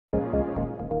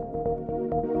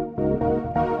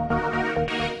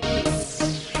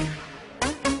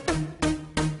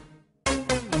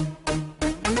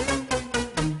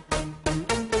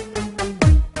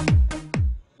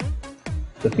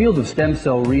field of stem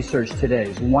cell research today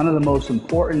is one of the most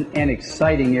important and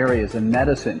exciting areas in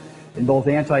medicine, in both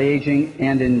anti-aging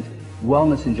and in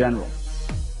wellness in general.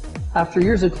 After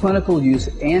years of clinical use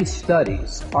and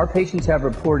studies, our patients have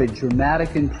reported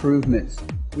dramatic improvements.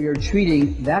 We are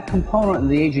treating that component of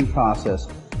the aging process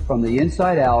from the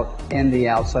inside out and the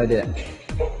outside in.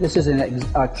 This is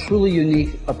a truly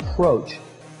unique approach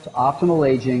to optimal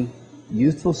aging,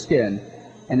 youthful skin,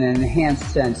 and an enhanced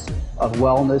sense of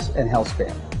wellness and health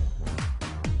span.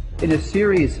 In a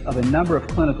series of a number of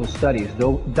clinical studies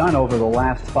done over the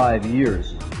last 5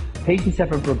 years, patients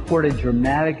have reported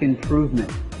dramatic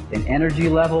improvement in energy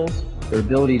levels, their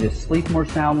ability to sleep more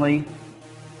soundly,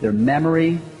 their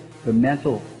memory, their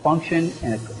mental function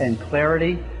and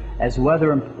clarity, as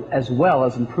well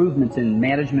as improvements in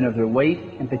management of their weight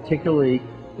and particularly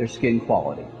their skin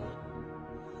quality.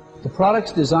 The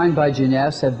products designed by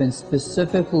Jeunesse have been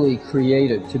specifically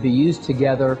created to be used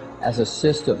together as a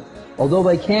system. Although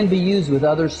they can be used with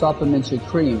other supplements or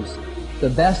creams, the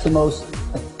best and most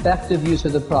effective use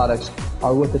of the products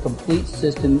are with the complete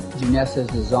system Jeunesse has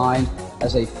designed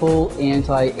as a full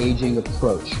anti-aging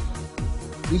approach.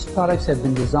 These products have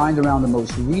been designed around the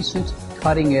most recent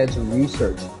cutting-edge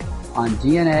research on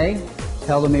DNA,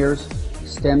 telomeres,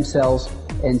 stem cells,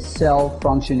 and cell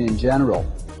function in general.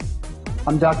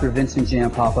 I'm Dr. Vincent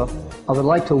Giampapa. I would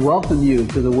like to welcome you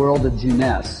to the world of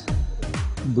Jeunesse,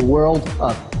 the world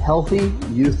of healthy,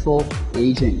 youthful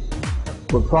aging,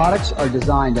 where products are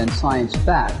designed on science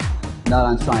fact, not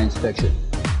on science fiction.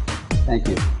 Thank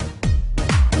you.